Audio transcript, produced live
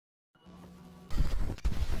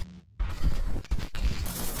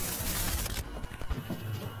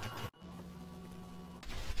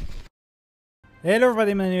Hello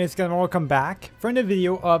everybody, my name is Ken and welcome back for another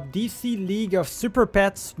video of DC League of Super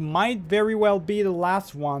Pets. Might very well be the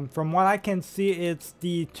last one. From what I can see, it's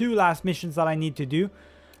the two last missions that I need to do.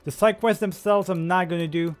 The side quests themselves I'm not going to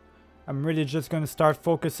do. I'm really just going to start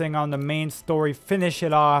focusing on the main story, finish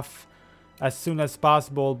it off as soon as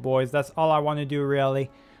possible, boys. That's all I want to do really.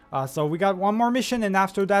 So we got one more mission, and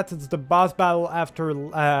after that it's the boss battle after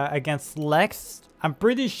against Lex. I'm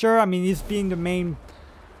pretty sure, I mean, he's being the main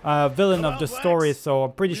villain of the story, so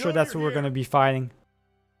I'm pretty sure that's who we're gonna be fighting.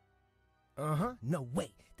 No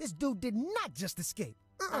way. This dude did not just escape.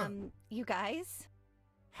 You guys?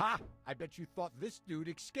 Ha! I bet you thought this dude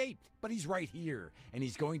escaped, but he's right here, and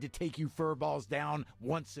he's going to take you furballs down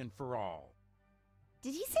once and for all.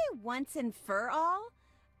 Did he say once and for all?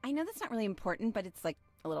 I know that's not really important, but it's like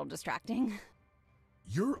a little distracting.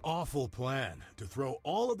 Your awful plan to throw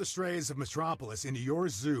all of the strays of Metropolis into your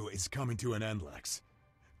zoo is coming to an end, Lex.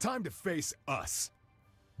 Time to face us.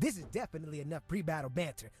 This is definitely enough pre-battle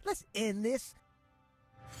banter. Let's end this.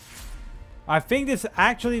 I think this is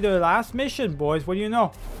actually the last mission, boys. What do you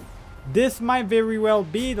know? This might very well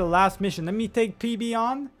be the last mission. Let me take PB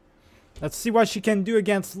on. Let's see what she can do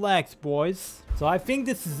against Lex, boys. So I think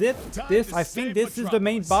this is it. I think this is the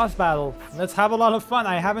main boss battle. Let's have a lot of fun.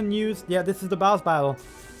 I haven't used... Yeah, this is the boss battle.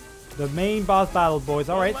 The main boss battle, boys.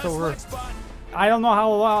 Alright, so we're... I don't know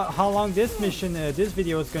how long this mission, this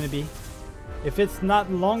video is going to be. If it's not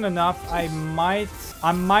long enough, I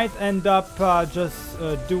might end up just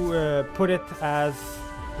put it as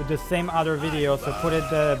with the same other video. So put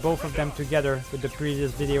it both of them together with the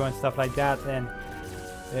previous video and stuff like that, and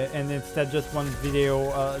instead just one video,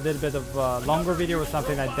 a little bit of longer video or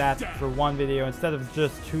something like that for one video instead of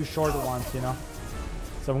just two short ones, you know.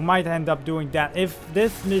 So we might end up doing that if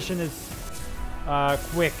this mission is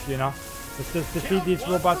quick, you know. Let's just defeat these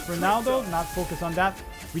robots for now though, not focus on that.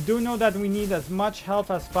 We do know that we need as much health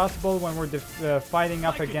as possible when we're fighting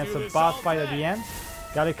up against a boss fight at the end.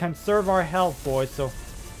 Gotta conserve our health, boys, so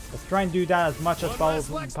let's try and do that as much as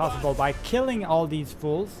possible by killing all these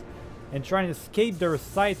fools and trying to escape their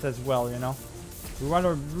sights as well, you know. We want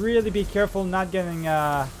to really be careful not getting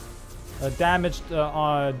damage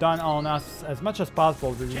done on us as much as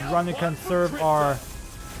possible. We want to conserve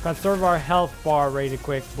our health bar really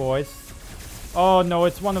quick, boys. Oh no,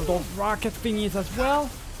 it's one of those rocket thingies as well.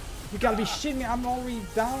 You gotta be shitting me. I'm already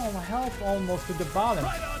down on health almost to the bottom.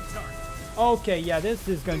 Okay, yeah, this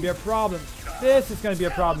is gonna be a problem. This is gonna be a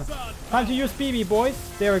problem. Time to use PB, boys.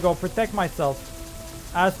 There we go. Protect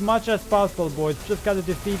myself as much as possible, boys. Just gotta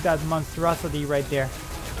defeat that monstrosity right there.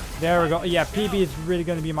 There we go. Yeah, PB is really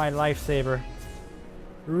gonna be my lifesaver.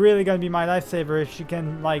 Really gonna be my lifesaver if she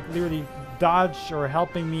can, like, literally dodge or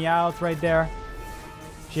helping me out right there.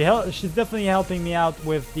 She's definitely helping me out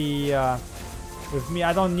with the with me.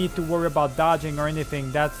 I don't need to worry about dodging or anything.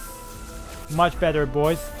 That's much better,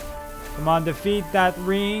 boys. Come on, defeat that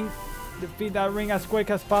ring. Defeat that ring as quick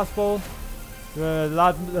as possible. A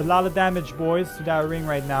lot of damage, boys, to that ring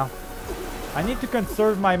right now. I need to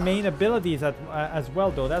conserve my main abilities as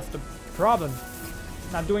well, though. That's the problem.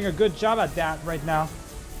 Not doing a good job at that right now.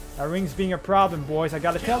 That ring's being a problem, boys. I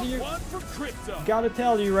gotta tell you. Gotta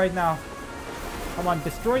tell you right now. Come on,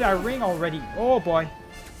 destroy that ring already. Oh boy.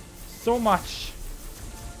 So much.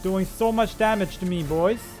 Doing so much damage to me,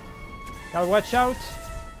 boys. Gotta watch out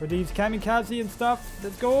for these kamikaze and stuff.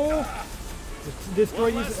 Let's go. Let's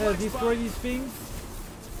destroy these things.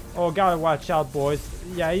 Oh, gotta watch out, boys.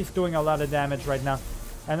 Yeah, he's doing a lot of damage right now.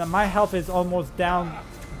 And my health is almost down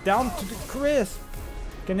to the crisp.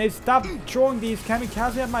 Can they stop throwing these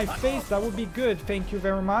kamikaze at my face? That would be good. Thank you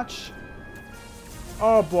very much.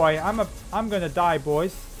 Oh boy, I'm gonna die,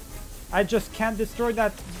 boys. I just can't destroy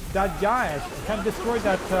that guy. I can't destroy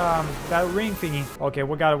that ring thingy. Okay,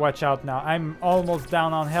 we gotta watch out now. I'm almost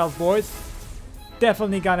down on health, boys.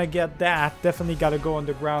 Definitely gonna get that. Definitely gotta go on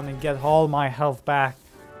the ground and get all my health back.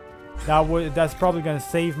 That's probably gonna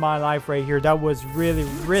save my life right here. That was really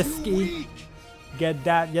risky. Get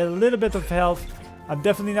a little bit of health. I'm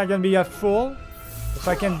definitely not gonna be at full. If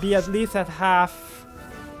I can be at least at half.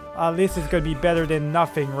 At least it's gonna be better than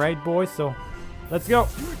nothing, right, boys? So let's go.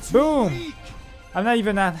 Boom. I'm not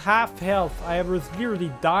even at half health. I was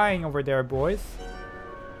literally dying over there, boys.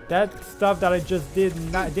 That stuff that I just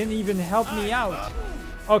didn't even help me out.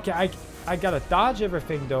 Okay, I gotta dodge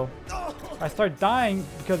everything though. I start dying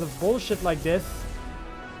because of bullshit like this.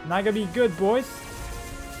 Not gonna be good, boys.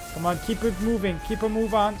 Come on, keep it moving. Keep a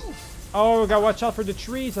move on. Oh, gotta watch out for the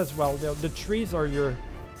trees as well. The trees are your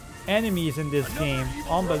enemies in this game.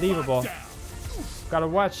 Unbelievable. Gotta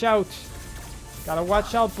watch out. Gotta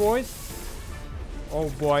watch out, boys. Oh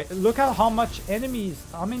boy, look at how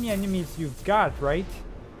many enemies you've got, right?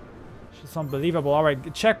 It's just unbelievable.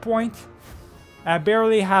 Alright, checkpoint. I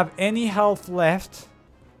barely have any health left.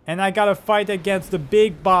 And I gotta fight against the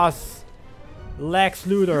big boss, Lex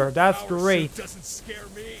Luthor. That's great. Doesn't scare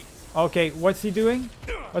me. Okay, what's he doing?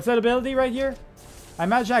 What's that ability right here? I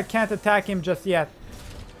imagine I can't attack him just yet.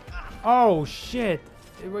 Oh shit.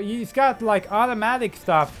 He's got like automatic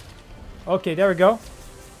stuff. Okay, there we go.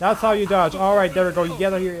 That's how you dodge. Alright, there we go.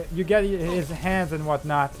 You get his hands and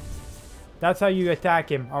whatnot. That's how you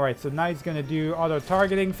attack him. Alright, so now he's gonna do auto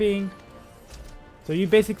targeting thing. So you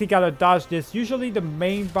basically gotta dodge this. Usually the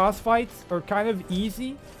main boss fights are kind of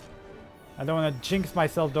easy. I don't want to jinx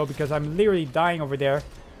myself though because I'm literally dying over there.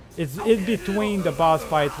 It's in between the boss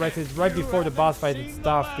fights, right? It's right before the boss fight it's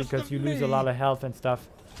tough because you lose a lot of health and stuff.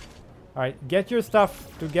 Alright, get your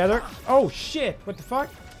stuff together. Oh shit, what the fuck?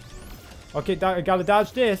 Okay, I gotta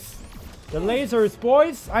dodge this. The lasers,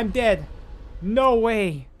 boys. I'm dead. No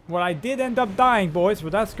way. Well, I did end up dying, boys,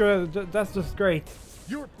 but that's good. That's just great.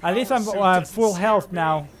 At least I'm full health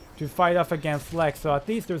now to fight off against Lex, so at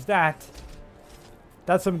least there's that.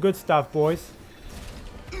 That's some good stuff, boys.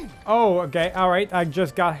 Oh, okay, alright. I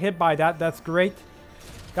just got hit by that. That's great.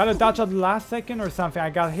 Gotta dodge at the last second or something. I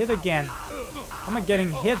got hit again. How am I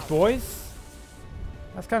getting hit, boys?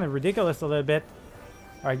 That's kind of ridiculous a little bit.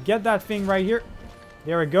 Alright, get that thing right here.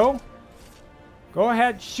 There we go. Go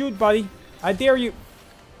ahead, shoot, buddy. I dare you.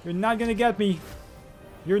 You're not gonna get me.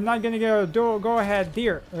 You're not gonna get... Go ahead,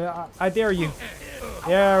 dear. I dare you.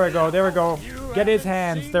 There we go, there we go. Get his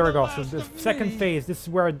hands. There we go. So the second phase. This is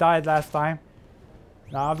where I died last time.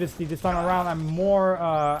 Now, obviously, this time around, I'm more...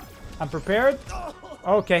 I'm prepared.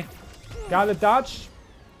 Okay. Gotta dodge.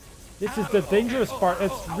 This is the dangerous part.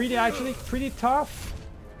 It's really actually pretty tough.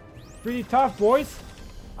 Pretty tough, boys.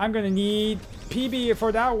 I'm gonna need PB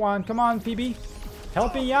for that one. Come on, PB.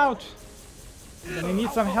 Help me out. I'm gonna need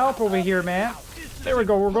some help over here, man. There we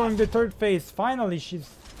go. We're going to third phase. Finally, she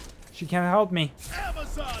can help me.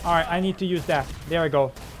 Alright, I need to use that. There we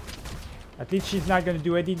go. At least she's not gonna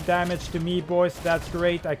do any damage to me, boys. That's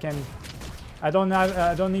great. I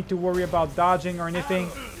don't need to worry about dodging or anything.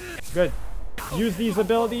 Good. Use these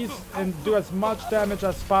abilities and do as much damage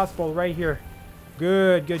as possible right here.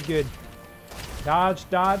 Good, good, good. Dodge,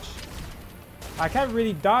 dodge. I can't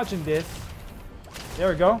really dodge in this. There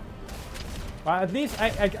we go. Well, at least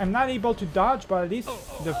I'm not able to dodge, but at least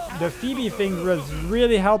the Phoebe thing was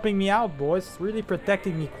really helping me out, boys. Really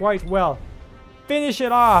protecting me quite well. Finish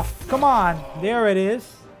it off. Come on. There it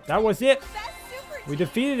is. That was it. We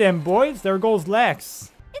defeated him, boys. There goes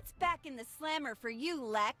Lex. It's back in the slammer for you,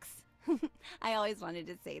 Lex. I always wanted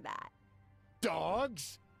to say that.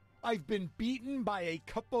 Dogs? I've been beaten by a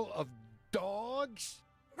couple of dogs?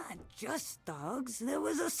 Not just dogs. There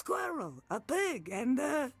was a squirrel, a pig, and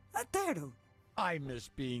a turtle. I miss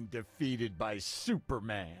being defeated by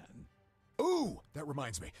Superman. Ooh, that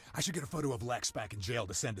reminds me. I should get a photo of Lex back in jail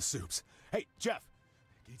to send to Soups. Hey, Jeff,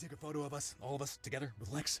 can you take a photo of us, all of us, together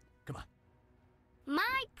with Lex? Come on.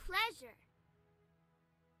 My pleasure.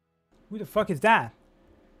 Who the fuck is that?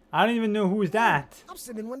 I don't even know who is that. I'm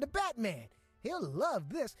sending one to Batman. He'll love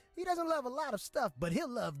this. He doesn't love a lot of stuff, but he'll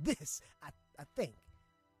love this, I think.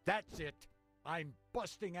 That's it. I'm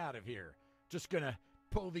busting out of here. Just gonna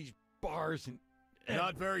pull these bars and...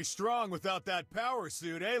 Not very strong without that power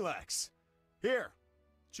suit, eh, Lex? Here,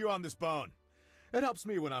 chew on this bone. It helps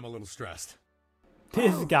me when I'm a little stressed.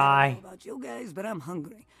 This guy. I don't know about you guys, but I'm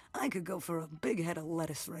hungry. I could go for a big head of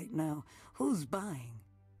lettuce right now. Who's buying?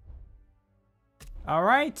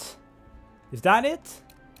 Alright. Is that it?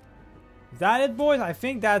 Is that it, boys? I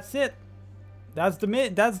think that's it. That's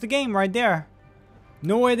the game right there.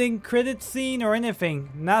 No ending credit scene or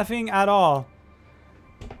anything. Nothing at all.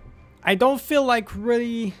 I don't feel like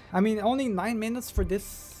really... I mean, only 9 minutes for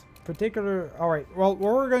this particular... Alright, well,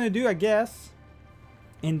 what we're gonna do, I guess,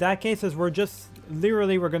 in that case, is we're just...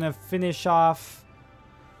 Literally, we're gonna finish off...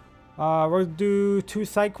 we'll do 2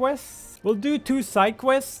 side quests. We'll do 2 side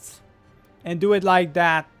quests. And do it like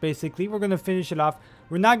that, basically. We're gonna finish it off.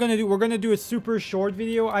 We're gonna do a super short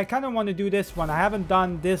video. I kind of want to do this one. I haven't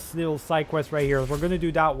done this little side quest right here. We're gonna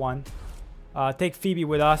do that one. Take Phoebe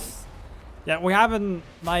with us. Yeah, we haven't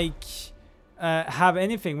like have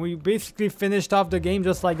anything. We basically finished off the game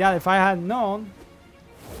just like that. If I had known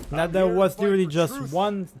that there was literally just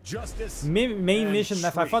one main mission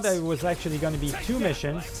left, I thought that it was actually going to be 2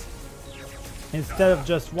 missions instead of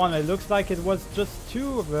just 1. It looks like it was just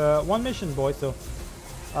 1 mission, boys. So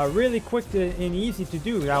really quick and easy to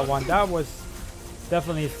do that one. That was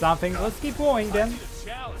definitely something. Let's keep going then.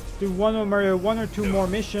 do one or two more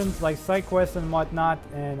missions like side quests and whatnot,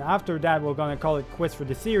 and after that we're gonna call it quits for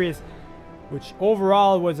the series, which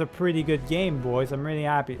overall was a pretty good game, boys. I'm really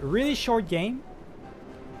happy. A really short game.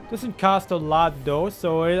 Doesn't cost a lot though,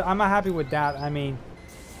 so I'm happy with that. I mean,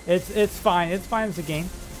 it's fine. It's fine as a game.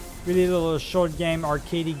 Really little short game,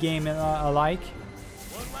 arcadey game alike.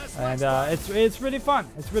 And it's really fun.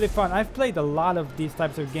 It's really fun. I've played a lot of these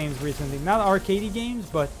types of games recently. Not arcadey games,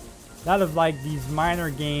 but a lot of like these minor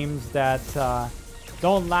games that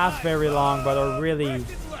don't last very long, but are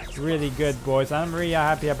really good, boys. I'm really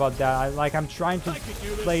happy about that. I'm trying to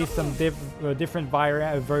play some different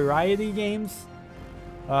variety games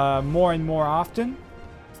more and more often,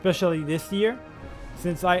 especially this year,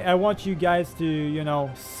 since I want you guys to, you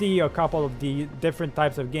know, see a couple of the different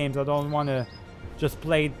types of games. I don't want to just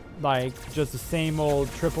play like just the same old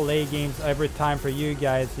AAA games every time for you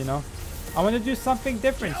guys, you know. I want to do something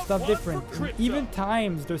different, stuff different. Even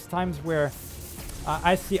there's times where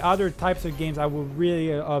I see other types of games I would really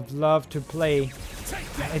have loved to play.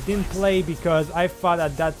 I didn't play because I thought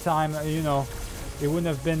at that time, you know, it wouldn't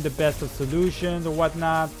have been the best of solutions or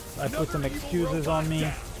whatnot. I put some excuses on me.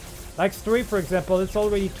 Like Stray, for example, it's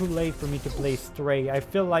already too late for me to play Stray. I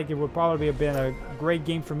feel like it would probably have been a great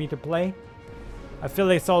game for me to play. I feel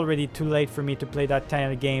like it's already too late for me to play that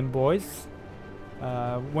kind of game, boys.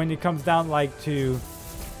 When it comes down like to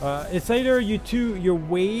it's either you're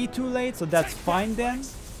way too late, so that's fine then.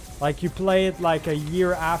 Like you play it like a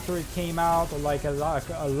year after it came out, or like a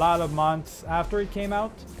lot of months after it came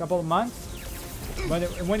out, a couple of months. But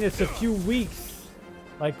when it's a few weeks,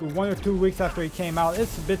 like 1 or 2 weeks after it came out,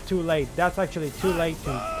 it's a bit too late. That's actually too late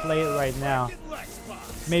to play it right now.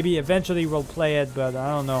 Maybe eventually we'll play it, but I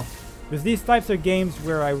don't know. There's these types of games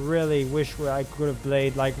where I really wish I could have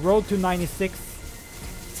played, like Road to 96.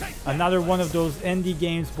 Another one of those indie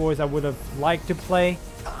games, boys, I would have liked to play.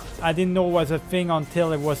 I didn't know it was a thing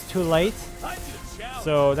until it was too late.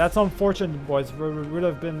 So that's unfortunate, boys. It would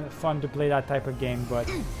have been fun to play that type of game,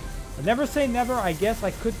 but never say never. I guess I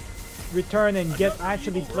could return and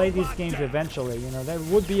actually play these games eventually. You know, that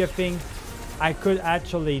would be a thing I could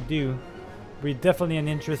actually do. Be definitely an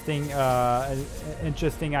interesting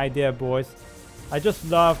idea, boys. I just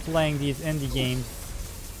love playing these indie games.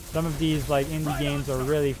 Some of these like indie games are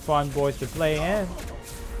really fun, boys, to play, and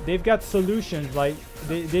they've got solutions. Like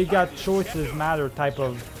they got choices matter type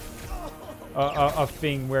of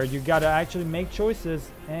thing where you gotta actually make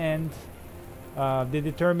choices, and they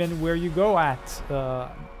determine where you go at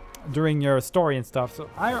during your story and stuff. So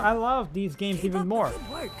I love these games even more.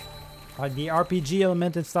 The RPG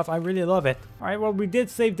element and stuff, I really love it. Alright, well, we did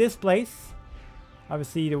save this place.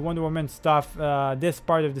 Obviously, the Wonder Woman stuff, this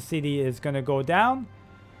part of the city is gonna go down.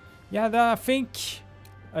 Yeah, I think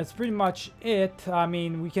that's pretty much it. I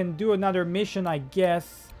mean, we can do another mission, I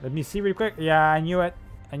guess. Let me see real quick. Yeah, I knew it.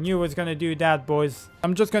 I knew I was gonna do that, boys.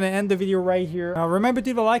 I'm just gonna end the video right here. Remember to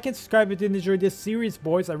leave a like and subscribe if you did enjoy this series,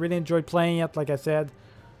 boys. I really enjoyed playing it, like I said.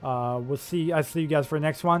 I'll see you guys for the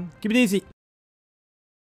next one. Keep it easy.